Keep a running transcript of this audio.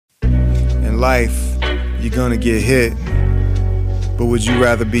life, you're gonna get hit. But would you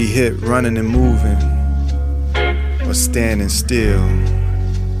rather be hit running and moving, or standing still?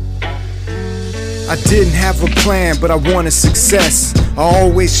 I didn't have a plan, but I wanted success. I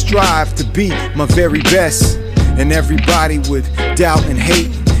always strive to be my very best. And everybody would doubt and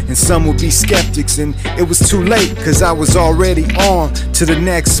hate, and some would be skeptics, and it was too late, cause I was already on to the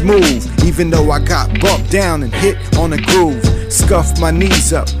next move. Even though I got bumped down and hit on a groove, scuffed my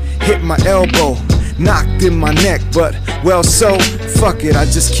knees up, hit my elbow, knocked in my neck, but well, so fuck it, I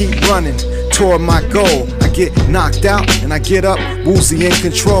just keep running toward my goal. I get knocked out and I get up, woozy in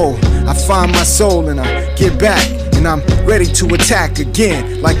control. I find my soul and I get back, and I'm ready to attack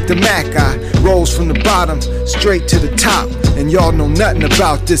again. Like the Mac, I rose from the bottom straight to the top. And y'all know nothing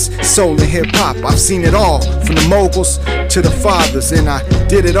about this soul and hip hop. I've seen it all, from the moguls to the fathers, and I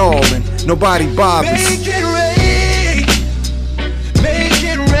did it all, and nobody bothers. Make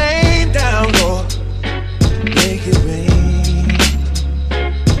it rain down, Lord. Make it rain.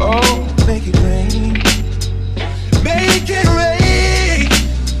 Oh, make it rain. Make it rain.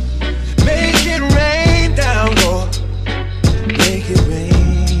 Make it rain down, Lord. Make it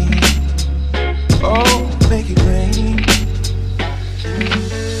rain. Oh, make it rain.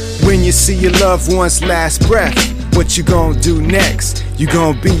 When you see your loved one's last breath, what you gonna do next? You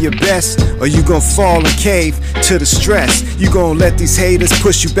gonna be your best, or you gonna fall and cave to the stress? You gonna let these haters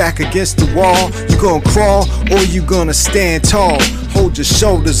push you back against the wall? You gonna crawl, or you gonna stand tall? Hold your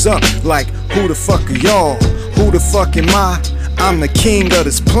shoulders up like, who the fuck are y'all? Who the fuck am I? I'm the king of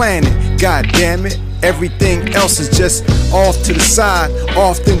this planet, god damn it. Everything else is just off to the side,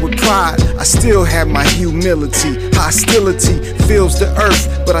 often with pride. I still have my humility. Hostility fills the earth,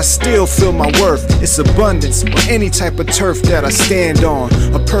 but I still feel my worth. It's abundance on any type of turf that I stand on.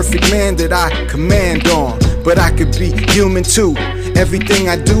 A perfect man that I command on. But I could be human too. Everything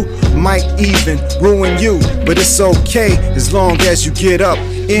I do might even ruin you, but it's okay as long as you get up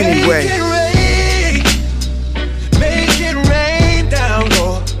anyway. Make it rain down,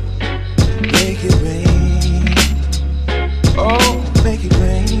 Lord. Make it rain. Oh, make it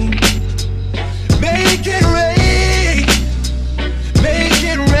rain. Make it rain. Make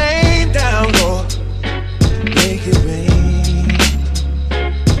it rain down, Lord. Make it rain.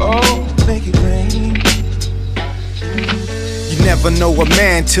 Oh, make it rain. You never know a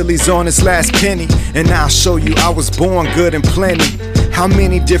man till he's on his last penny, and I'll show you I was born good and plenty. How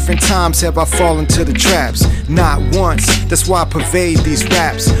many different times have I fallen to the traps? Not once, that's why I pervade these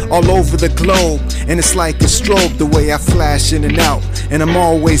raps all over the globe. And it's like a strobe the way I flash in and out. And I'm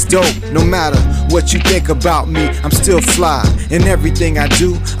always dope, no matter what you think about me, I'm still fly. In everything I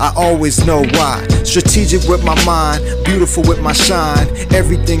do, I always know why. Strategic with my mind, beautiful with my shine.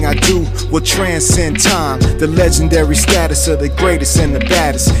 Everything I do will transcend time. The legendary status of the greatest and the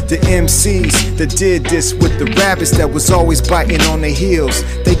baddest. The MCs that did this with the rabbits that was always biting on their heels.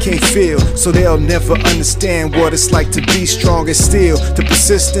 They can't feel, so they'll never understand what it's like to be strong as steel. The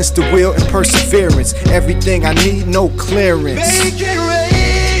persistence, the will, and perseverance. Everything I need, no clearance. Make it rain.